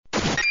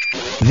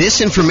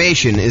This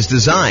information is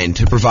designed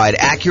to provide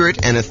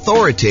accurate and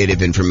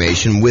authoritative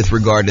information with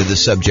regard to the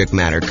subject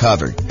matter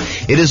covered.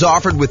 It is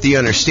offered with the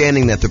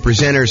understanding that the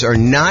presenters are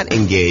not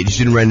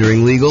engaged in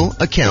rendering legal,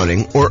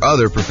 accounting, or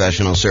other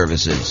professional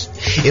services.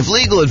 If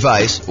legal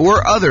advice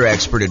or other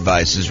expert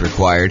advice is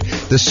required,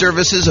 the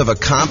services of a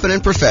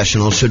competent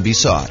professional should be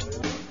sought.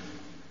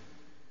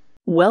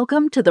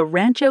 Welcome to the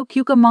Rancho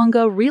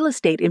Cucamonga Real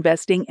Estate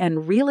Investing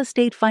and Real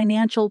Estate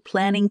Financial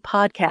Planning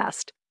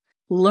Podcast.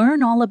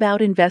 Learn all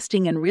about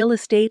investing in real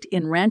estate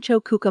in Rancho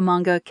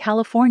Cucamonga,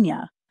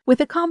 California, with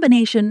a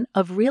combination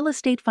of real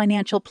estate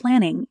financial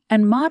planning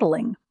and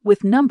modeling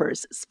with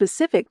numbers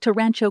specific to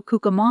Rancho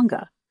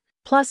Cucamonga,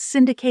 plus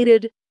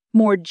syndicated,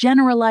 more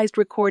generalized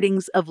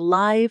recordings of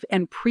live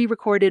and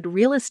pre-recorded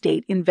real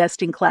estate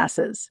investing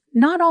classes,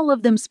 not all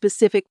of them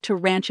specific to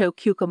Rancho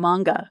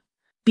Cucamonga.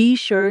 Be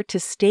sure to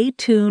stay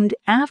tuned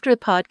after the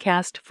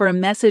podcast for a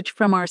message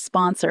from our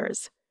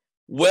sponsors.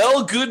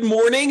 Well, good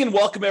morning and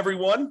welcome,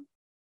 everyone.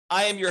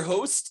 I am your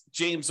host,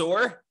 James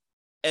Orr,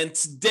 and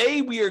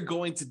today we are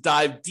going to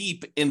dive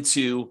deep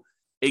into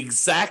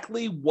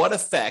exactly what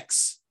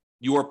affects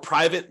your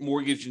private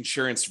mortgage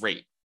insurance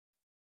rate.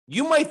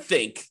 You might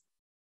think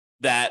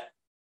that,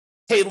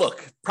 hey,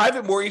 look,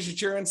 private mortgage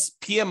insurance,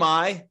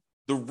 PMI,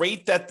 the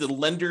rate that the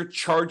lender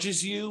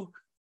charges you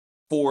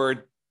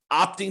for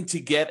opting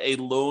to get a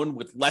loan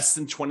with less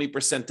than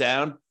 20%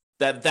 down,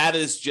 that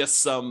is just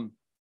some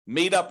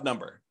made-up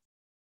number.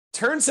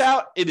 Turns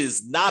out it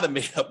is not a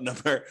made-up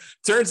number.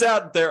 Turns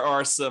out there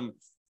are some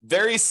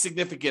very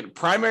significant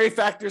primary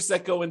factors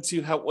that go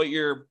into what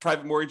your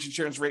private mortgage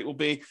insurance rate will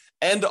be,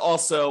 and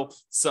also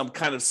some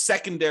kind of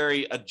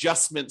secondary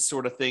adjustment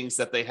sort of things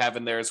that they have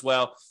in there as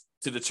well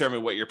to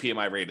determine what your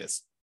PMI rate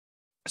is.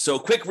 So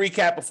quick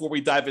recap before we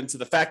dive into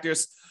the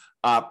factors.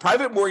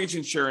 Private mortgage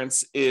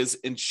insurance is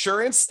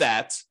insurance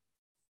that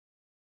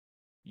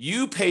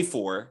you pay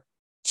for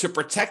to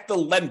protect the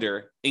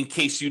lender in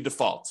case you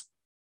default.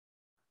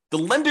 The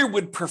lender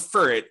would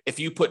prefer it if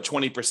you put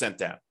 20%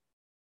 down.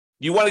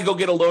 You want to go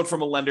get a loan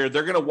from a lender,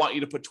 they're going to want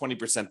you to put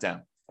 20%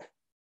 down.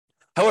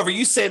 However,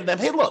 you say to them,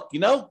 hey, look,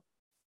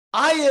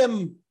 I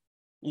am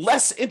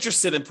less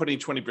interested in putting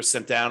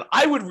 20% down.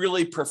 I would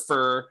really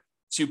prefer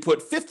to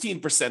put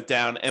 15%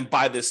 down and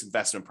buy this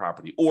investment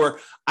property. Or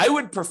I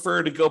would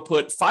prefer to go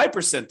put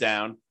 5%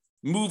 down,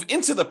 move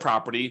into the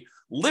property,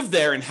 live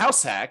there and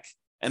house hack,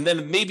 and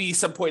then maybe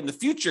some point in the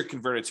future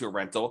convert it to a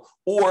rental.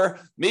 Or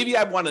maybe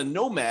I want a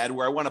nomad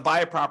where I want to buy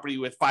a property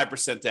with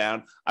 5%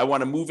 down. I want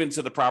to move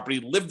into the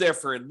property, live there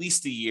for at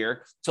least a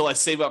year till I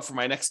save up for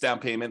my next down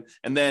payment,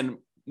 and then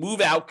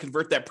move out,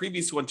 convert that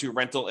previous one to a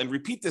rental, and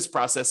repeat this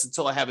process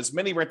until I have as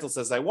many rentals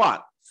as I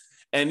want.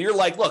 And you're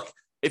like, look,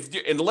 and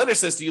the lender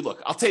says to you,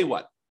 look, I'll tell you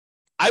what,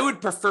 I would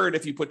prefer it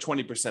if you put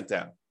 20%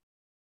 down.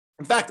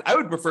 In fact, I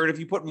would prefer it if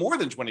you put more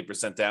than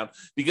 20% down,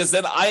 because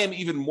then I am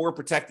even more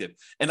protected.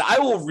 And I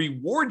will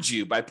reward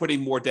you by putting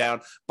more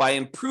down by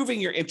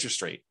improving your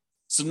interest rate.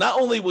 So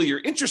not only will your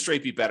interest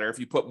rate be better if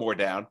you put more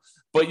down,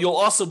 but you'll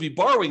also be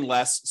borrowing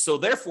less. So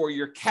therefore,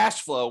 your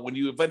cash flow, when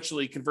you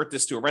eventually convert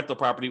this to a rental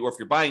property, or if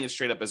you're buying it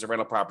straight up as a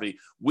rental property,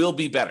 will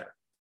be better.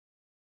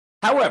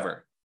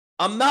 However,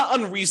 I'm not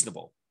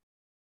unreasonable.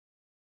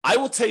 I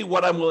will tell you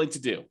what I'm willing to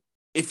do.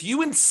 If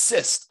you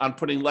insist on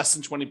putting less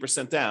than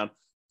 20% down,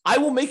 I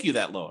will make you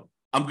that loan.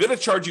 I'm going to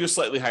charge you a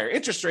slightly higher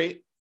interest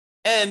rate,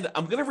 and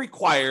I'm going to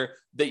require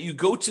that you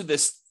go to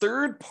this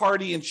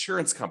third-party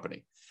insurance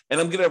company,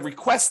 and I'm going to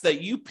request that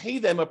you pay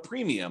them a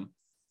premium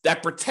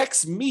that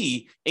protects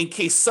me in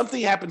case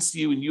something happens to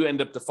you and you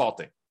end up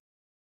defaulting.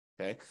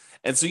 Okay?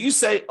 And so you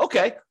say,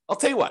 okay, I'll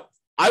tell you what.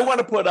 I want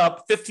to put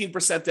up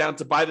 15% down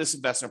to buy this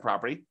investment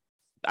property.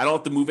 I don't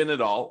have to move in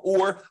at all.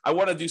 Or I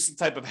want to do some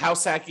type of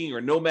house hacking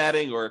or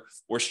nomading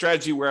or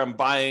strategy where I'm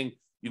buying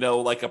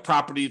like a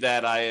property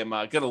that I am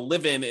going to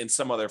live in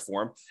some other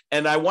form,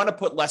 and I want to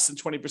put less than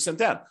 20%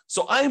 down.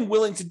 So I am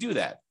willing to do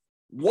that.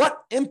 What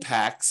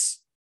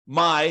impacts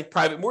my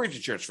private mortgage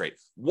insurance rate?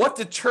 What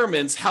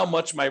determines how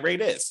much my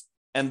rate is?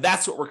 And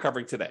that's what we're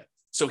covering today.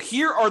 So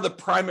here are the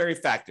primary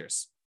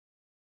factors.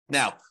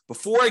 Now,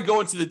 before I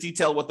go into the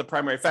detail of what the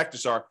primary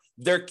factors are,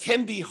 there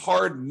can be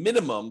hard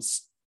minimums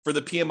for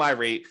the PMI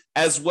rate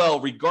as well,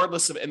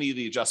 regardless of any of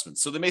the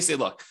adjustments. So they may say,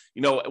 look,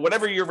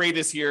 whatever your rate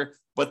is here,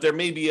 but there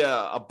may be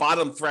a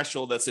bottom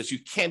threshold that says you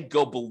can't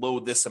go below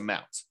this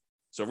amount.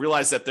 So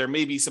realize that there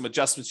may be some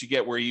adjustments you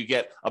get where you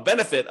get a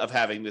benefit of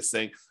having this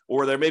thing,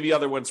 or there may be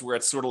other ones where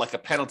it's sort of like a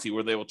penalty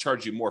where they will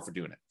charge you more for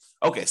doing it.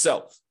 Okay,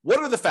 so what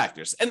are the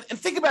factors? And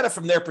think about it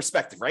from their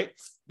perspective, right?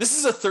 This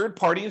is a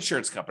third-party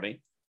insurance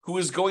company who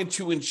is going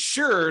to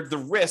insure the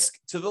risk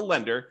to the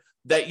lender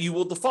that you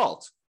will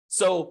default.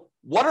 So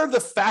what are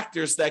the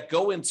factors that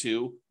go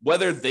into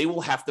whether they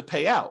will have to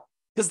pay out?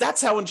 Because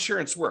that's how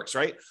insurance works,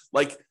 right?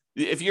 Like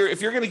if you're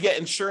going to get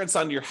insurance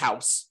on your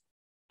house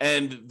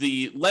and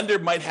the lender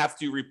might have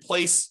to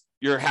replace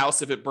your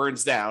house if it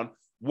burns down,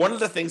 one of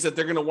the things that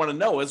they're going to want to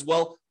know is,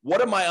 well,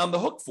 what am I on the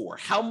hook for?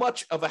 How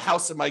much of a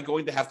house am I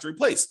going to have to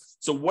replace?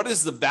 So what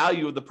is the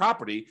value of the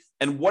property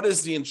and what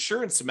is the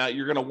insurance amount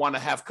you're going to want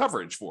to have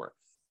coverage for?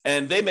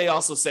 And they may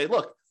also say,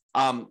 look,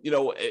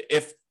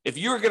 if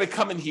you're going to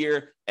come in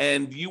here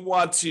and you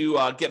want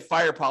to get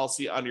fire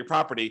policy on your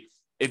property,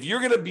 if you're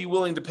going to be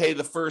willing to pay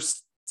the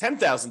first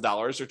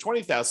 $10,000 or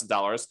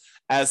 $20,000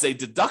 as a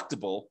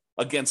deductible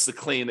against the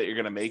claim that you're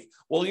going to make,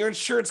 well, your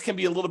insurance can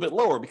be a little bit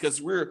lower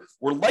because we're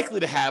likely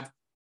to have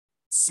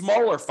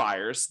smaller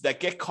fires that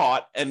get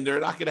caught and they're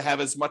not going to have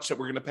as much that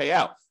we're going to pay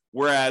out.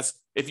 Whereas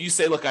if you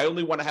say, look, I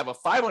only want to have a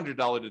 $500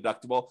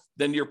 deductible,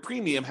 then your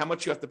premium, how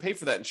much you have to pay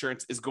for that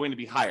insurance, is going to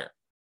be higher.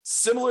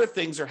 Similar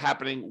things are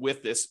happening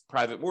with this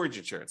private mortgage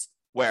insurance,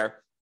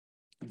 where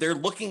they're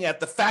looking at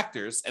the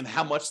factors and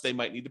how much they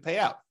might need to pay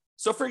out.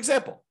 So for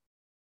example,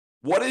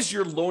 what is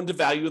your loan to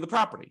value of the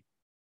property?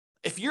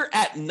 If you're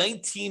at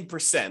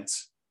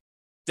 19%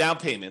 down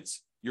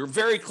payments, you're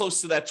very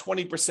close to that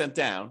 20%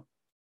 down,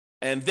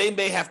 and they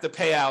may have to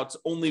pay out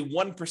only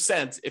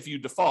 1% if you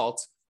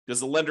default, because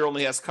the lender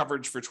only has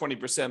coverage for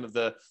 20% of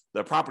the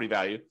property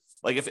value.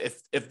 Like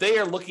if they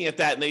are looking at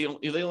that and they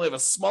only have a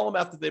small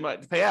amount that they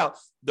might pay out,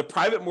 the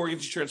private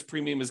mortgage insurance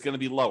premium is going to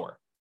be lower.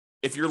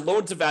 If your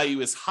loan to value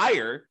is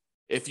higher,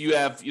 if you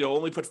have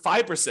only put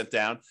 5%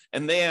 down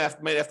and they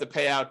might have to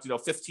pay out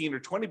 15 or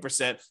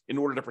 20% in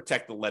order to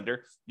protect the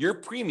lender, your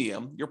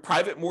premium, your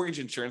private mortgage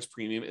insurance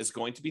premium, is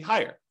going to be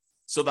higher.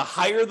 So the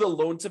higher the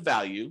loan to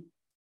value,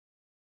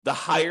 the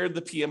higher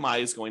the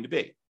PMI is going to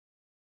be.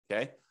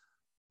 Okay.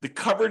 The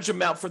coverage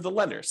amount for the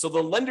lender. So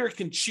the lender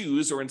can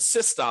choose or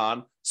insist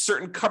on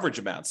certain coverage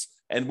amounts.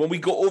 And when we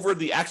go over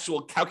the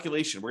actual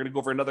calculation, we're going to go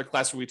over another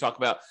class where we talk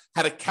about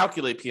how to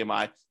calculate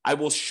PMI. I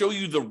will show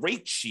you the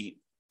rate sheet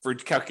for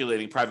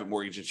calculating private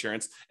mortgage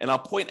insurance. And I'll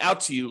point out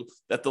to you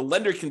that the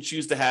lender can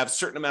choose to have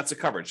certain amounts of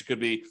coverage. It could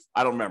be,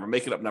 I don't remember,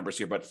 making up numbers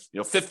here, but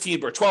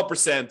 15 or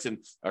 12%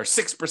 or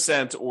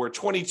 6% or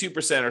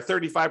 22% or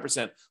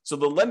 35%. So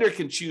the lender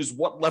can choose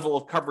what level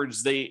of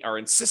coverage they are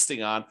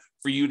insisting on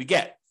for you to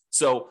get.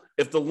 So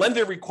if the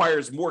lender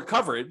requires more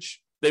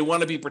coverage, they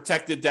want to be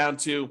protected down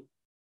to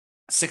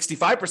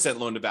 65%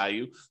 loan to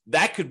value,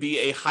 that could be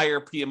a higher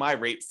PMI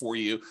rate for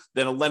you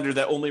than a lender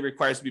that only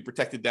requires to be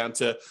protected down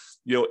to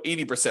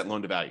 80%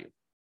 loan to value.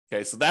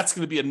 Okay, so that's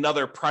going to be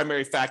another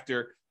primary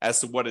factor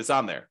as to what is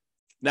on there.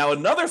 Now,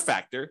 another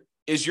factor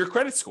is your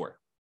credit score.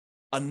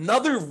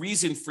 Another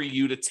reason for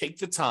you to take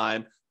the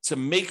time to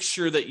make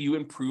sure that you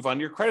improve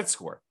on your credit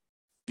score,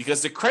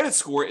 because the credit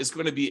score is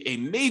going to be a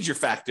major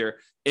factor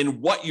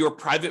in what your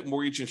private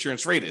mortgage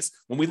insurance rate is.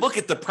 When we look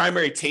at the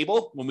primary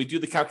table, when we do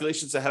the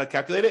calculations on how to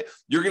calculate it,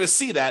 you're going to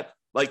see that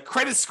like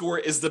credit score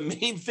is the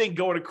main thing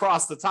going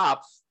across the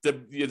top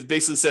that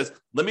basically says,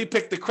 let me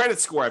pick the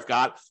credit score I've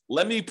got.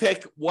 Let me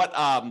pick what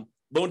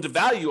loan to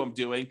value I'm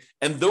doing.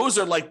 And those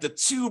are like the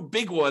two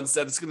big ones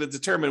that it's going to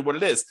determine what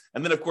it is.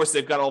 And then of course,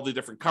 they've got all the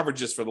different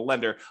coverages for the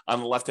lender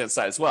on the left-hand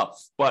side as well.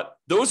 But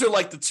those are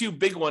like the two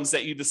big ones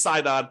that you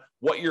decide on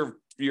what your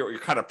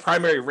kind of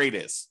primary rate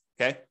is,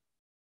 okay?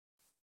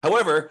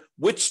 However,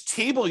 which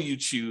table you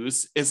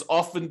choose is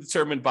often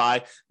determined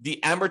by the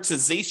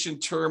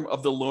amortization term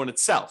of the loan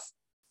itself.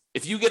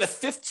 If you get a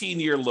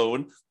 15-year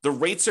loan, the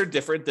rates are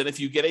different than if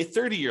you get a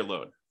 30-year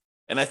loan.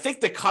 And I think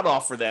the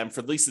cutoff for them,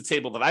 for at least the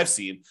table that I've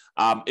seen,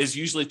 is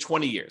usually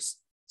 20 years.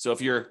 So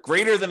if you're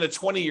greater than a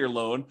 20-year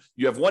loan,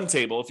 you have one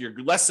table. If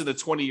you're less than a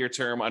 20-year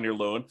term on your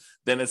loan,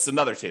 then it's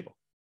another table,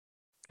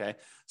 okay?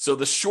 So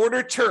the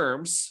shorter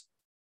terms,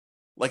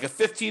 like a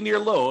 15-year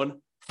loan,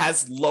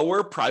 has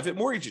lower private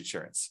mortgage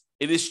insurance.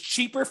 It is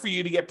cheaper for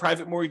you to get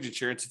private mortgage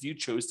insurance if you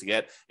chose to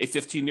get a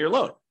 15-year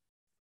loan.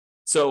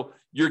 So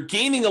you're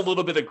gaining a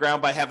little bit of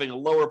ground by having a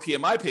lower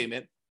PMI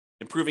payment,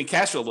 improving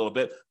cash flow a little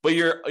bit, but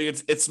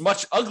it's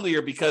much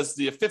uglier because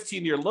the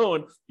 15-year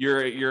loan,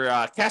 your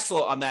cash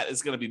flow on that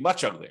is going to be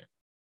much uglier,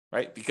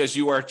 right? Because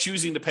you are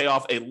choosing to pay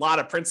off a lot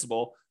of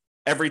principal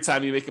every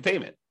time you make a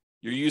payment.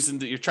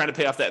 You're trying to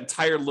pay off that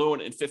entire loan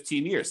in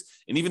 15 years.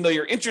 And even though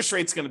your interest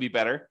rate's going to be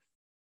better,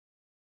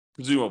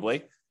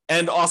 presumably,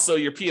 and also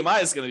your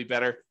PMI is going to be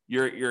better,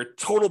 your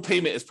total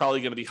payment is probably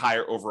going to be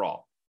higher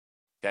overall.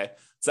 Okay.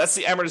 So that's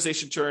the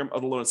amortization term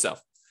of the loan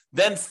itself.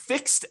 Then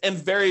fixed and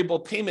variable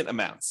payment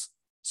amounts.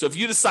 So if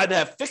you decide to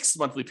have fixed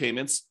monthly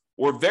payments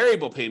or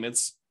variable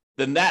payments,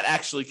 then that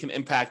actually can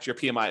impact your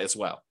PMI as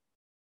well.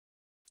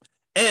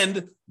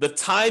 And the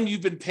time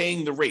you've been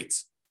paying the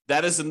rates,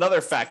 that is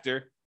another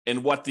factor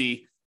in what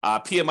the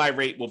PMI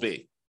rate will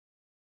be.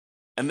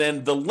 And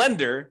then the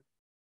lender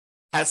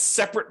has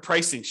separate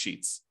pricing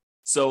sheets.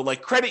 So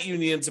like credit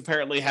unions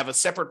apparently have a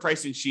separate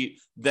pricing sheet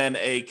than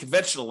a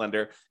conventional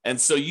lender. And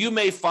so you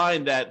may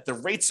find that the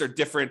rates are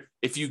different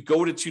if you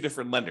go to two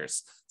different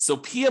lenders. So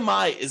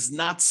PMI is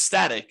not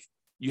static.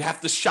 You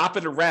have to shop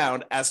it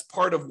around as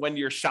part of when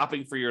you're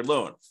shopping for your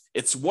loan.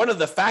 It's one of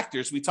the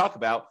factors we talk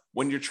about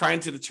when you're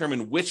trying to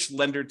determine which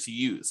lender to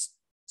use.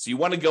 So you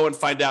want to go and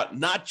find out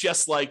not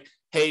just like,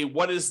 hey,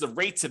 what is the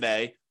rate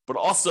today, but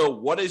also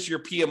what is your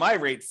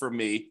PMI rate for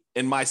me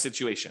in my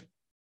situation?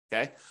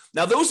 Okay.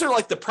 Now, those are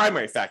like the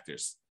primary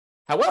factors.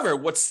 However,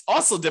 what's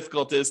also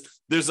difficult is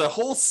there's a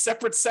whole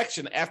separate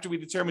section after we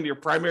determine your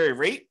primary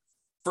rate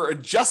for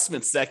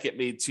adjustments that get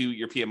made to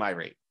your PMI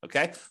rate.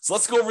 Okay, so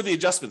let's go over the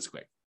adjustments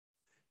quick.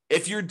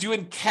 If you're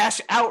doing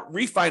cash out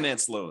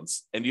refinance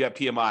loans and you have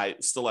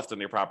PMI still left on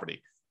your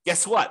property,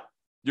 guess what?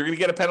 You're going to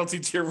get a penalty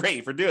to your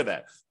rate for doing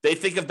that. They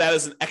think of that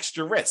as an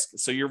extra risk.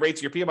 So your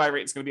PMI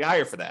rate is going to be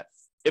higher for that.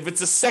 If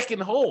it's a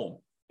second home,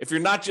 if you're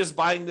not just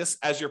buying this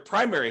as your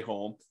primary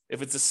home,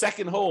 if it's a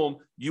second home,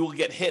 you will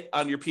get hit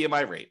on your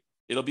PMI rate.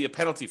 It'll be a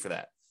penalty for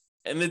that.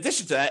 And in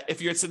addition to that,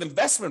 if it's an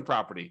investment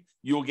property,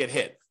 you will get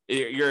hit.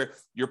 Your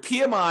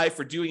PMI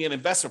for doing an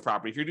investment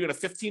property, if you're doing a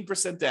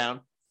 15%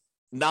 down,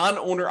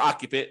 non-owner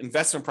occupant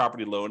investment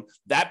property loan,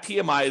 that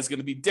PMI is going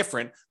to be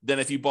different than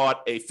if you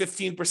bought a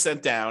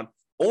 15% down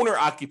owner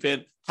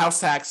occupant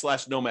house hack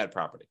 / nomad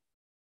property.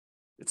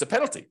 It's a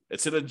penalty.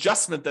 It's an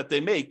adjustment that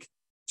they make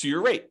to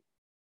your rate.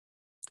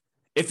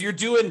 If you're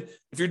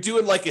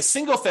doing like a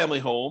single family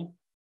home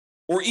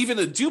or even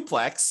a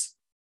duplex,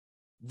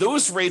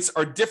 those rates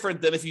are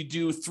different than if you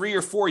do 3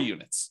 or 4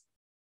 units.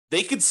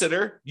 They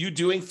consider you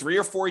doing 3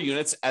 or 4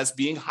 units as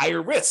being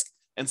higher risk.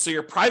 And so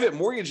your private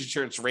mortgage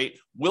insurance rate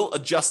will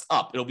adjust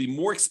up. It'll be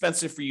more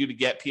expensive for you to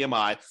get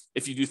PMI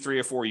if you do 3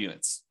 or 4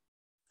 units.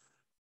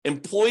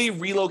 Employee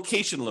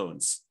relocation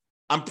loans.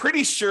 I'm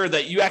pretty sure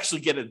that you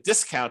actually get a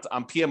discount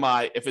on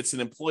PMI if it's an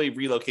employee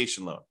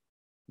relocation loan.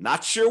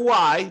 Not sure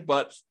why,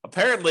 but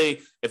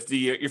apparently if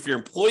your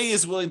employee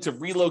is willing to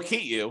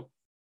relocate you,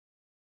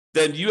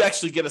 then you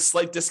actually get a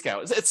slight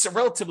discount. It's a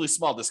relatively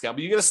small discount,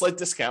 but you get a slight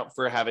discount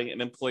for having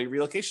an employee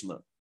relocation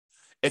loan.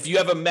 If you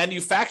have a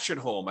manufactured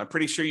home, I'm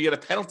pretty sure you get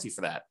a penalty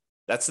for that.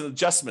 That's an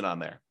adjustment on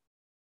there.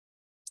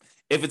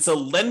 If it's a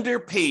lender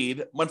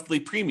paid monthly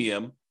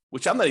premium,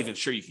 which I'm not even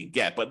sure you can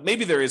get, but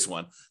maybe there is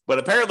one. But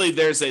apparently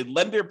there's a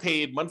lender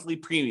paid monthly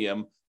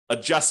premium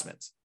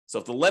adjustment. So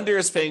if the lender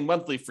is paying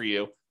monthly for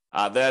you,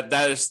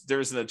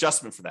 there's an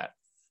adjustment for that.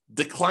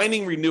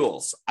 Declining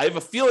renewals. I have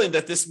a feeling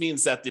that this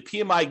means that the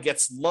PMI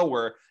gets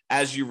lower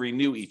as you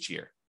renew each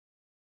year.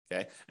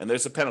 Okay, and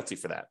there's a penalty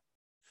for that.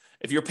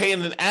 If you're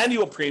paying an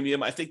annual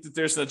premium, I think that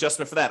there's an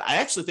adjustment for that. I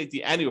actually think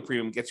the annual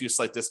premium gets you a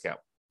slight discount.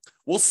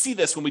 We'll see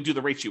this when we do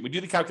the rate sheet. We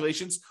do the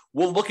calculations.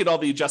 We'll look at all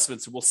the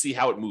adjustments and we'll see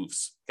how it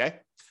moves. Okay.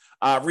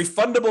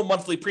 Refundable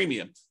monthly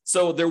premium.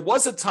 So there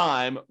was a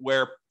time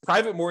where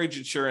private mortgage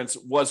insurance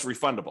was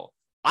refundable.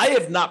 I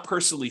have not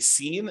personally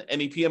seen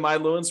any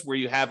PMI loans where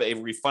you have a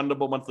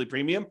refundable monthly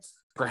premium.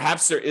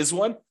 Perhaps there is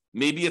one.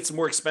 Maybe it's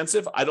more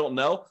expensive. I don't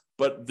know.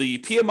 But the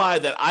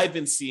PMI that I've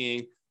been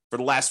seeing for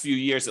the last few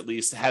years, at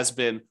least, has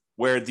been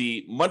where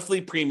the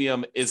monthly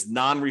premium is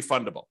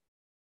non-refundable.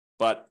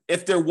 But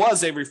if there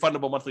was a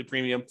refundable monthly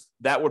premium,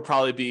 that would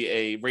probably be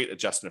a rate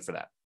adjustment for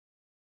that.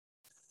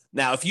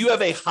 Now, if you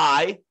have a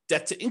high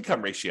debt to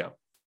income ratio,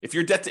 if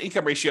your debt to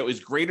income ratio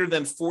is greater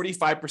than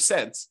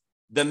 45%,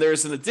 then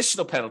there's an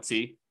additional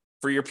penalty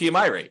for your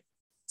PMI rate.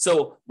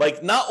 So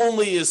like not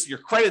only is your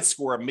credit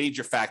score a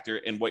major factor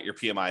in what your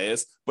PMI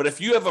is, but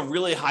if you have a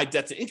really high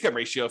debt to income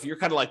ratio, if you're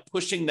kind of like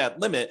pushing that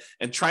limit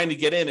and trying to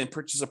get in and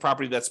purchase a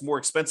property that's more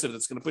expensive,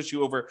 that's going to push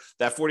you over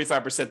that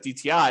 45%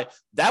 DTI,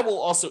 that will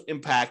also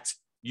impact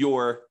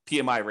your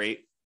PMI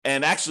rate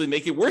and actually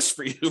make it worse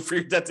for you for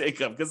your debt to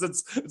income, because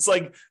it's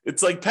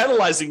like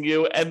penalizing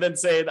you and then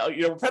saying, oh,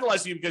 we're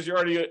penalizing you because you're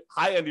already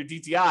high on your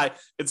DTI.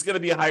 It's going to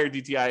be a higher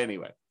DTI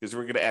anyway, because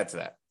we're going to add to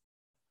that.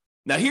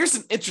 Now, here's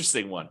an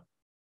interesting one.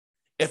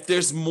 If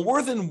there's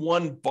more than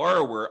one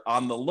borrower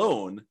on the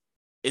loan,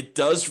 it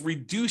does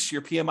reduce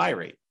your PMI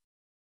rate.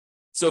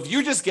 So if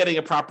you're just getting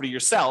a property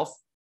yourself,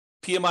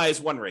 PMI is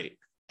one rate.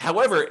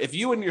 However, if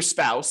you and your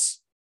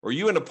spouse or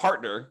you and a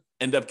partner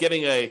end up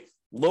getting a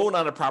loan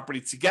on a property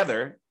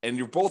together and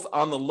you're both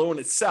on the loan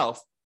itself,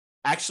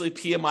 actually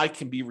PMI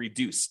can be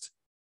reduced,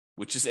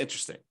 which is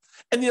interesting.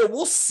 And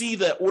we'll see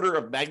the order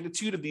of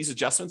magnitude of these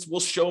adjustments. We'll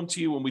show them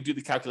to you when we do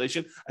the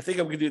calculation. I think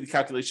I'm going to do the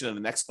calculation in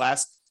the next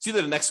class. It's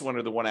either the next one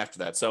or the one after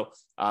that. So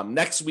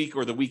next week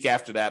or the week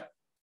after that.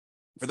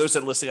 For those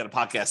that are listening on a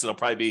podcast, it'll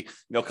probably be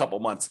a couple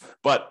months.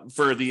 But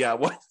for the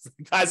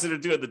guys that are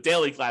doing the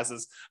daily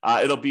classes,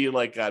 it'll be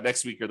like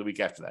next week or the week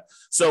after that.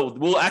 So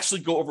we'll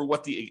actually go over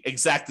what the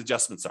exact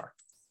adjustments are.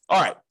 All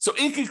right. So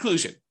in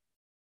conclusion,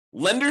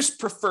 lenders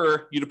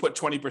prefer you to put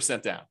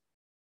 20% down.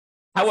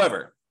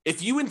 However,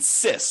 if you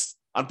insist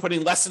on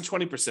putting less than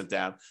 20%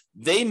 down,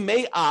 they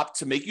may opt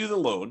to make you the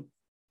loan,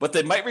 but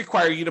they might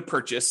require you to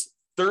purchase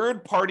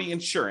third-party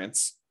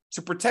insurance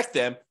to protect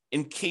them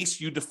in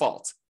case you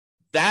default.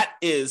 That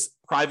is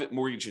private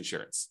mortgage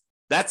insurance.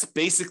 That's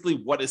basically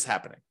what is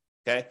happening,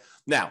 okay?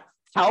 Now,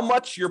 how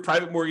much your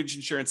private mortgage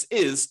insurance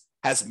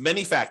has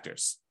many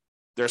factors.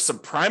 There are some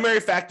primary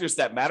factors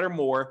that matter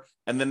more,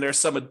 and then there's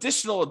some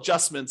additional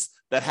adjustments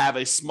that have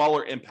a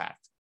smaller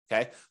impact,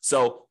 okay?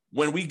 So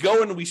when we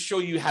go and we show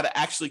you how to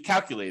actually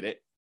calculate it,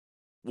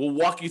 we'll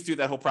walk you through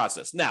that whole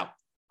process. Now,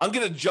 I'm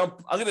going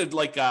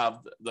to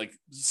like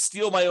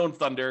steal my own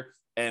thunder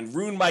and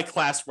ruin my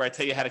class where I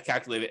tell you how to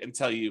calculate it and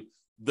tell you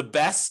the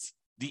best,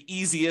 the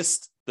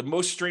easiest, the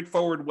most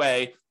straightforward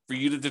way for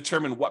you to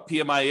determine what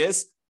PMI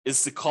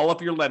is to call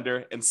up your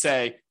lender and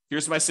say,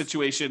 here's my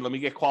situation. Let me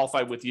get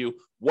qualified with you.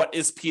 What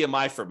is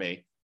PMI for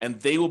me? and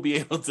they will be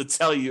able to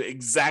tell you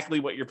exactly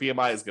what your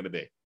PMI is going to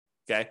be.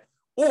 Okay.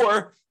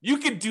 Or you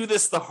could do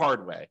this the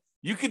hard way.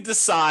 You could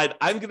decide,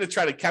 I'm going to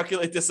try to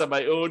calculate this on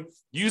my own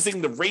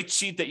using the rate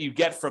sheet that you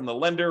get from the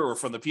lender or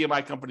from the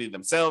PMI company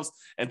themselves,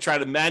 and try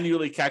to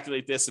manually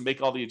calculate this and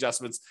make all the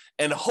adjustments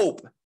and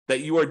hope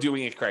that you are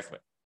doing it correctly.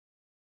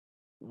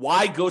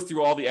 Why go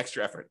through all the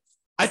extra effort?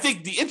 I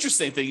think the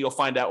interesting thing you'll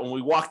find out when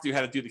we walk through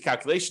how to do the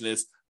calculation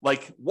is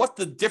like what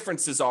the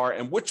differences are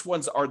and which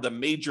ones are the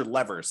major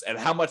levers and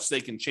how much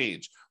they can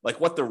change, like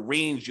what the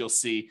range you'll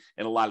see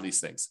in a lot of these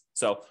things.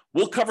 So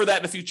we'll cover that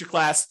in a future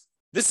class.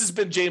 This has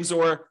been James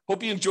Orr.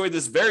 Hope you enjoyed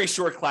this very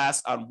short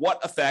class on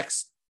what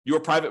affects your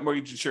private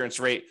mortgage insurance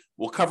rate.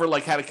 We'll cover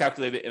like how to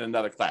calculate it in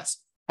another class.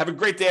 Have a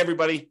great day,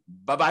 everybody.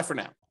 Bye-bye for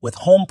now. With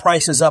home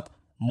prices up,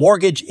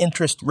 mortgage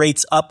interest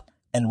rates up,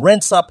 and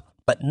rents up,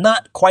 but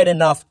not quite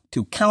enough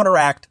to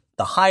counteract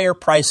the higher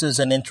prices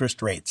and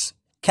interest rates.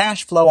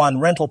 Cash flow on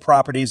rental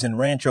properties in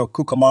Rancho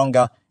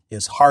Cucamonga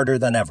is harder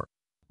than ever.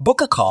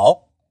 Book a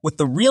call with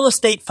the Real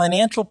Estate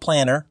Financial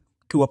Planner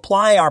to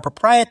apply our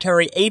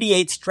proprietary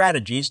 88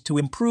 strategies to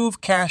improve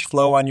cash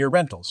flow on your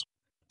rentals.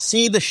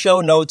 See the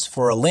show notes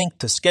for a link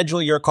to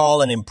schedule your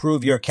call and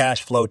improve your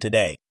cash flow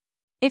today.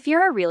 If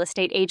you're a real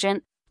estate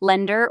agent,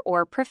 lender,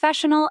 or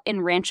professional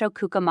in Rancho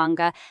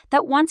Cucamonga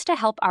that wants to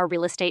help our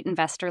real estate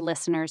investor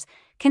listeners,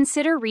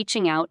 consider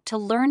reaching out to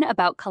learn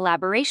about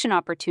collaboration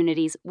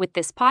opportunities with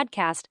this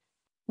podcast.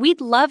 We'd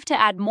love to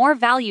add more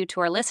value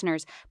to our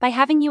listeners by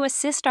having you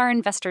assist our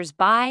investors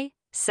buy,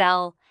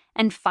 sell,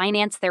 and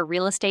finance their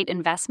real estate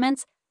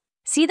investments.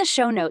 See the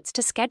show notes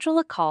to schedule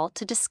a call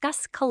to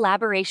discuss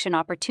collaboration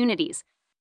opportunities.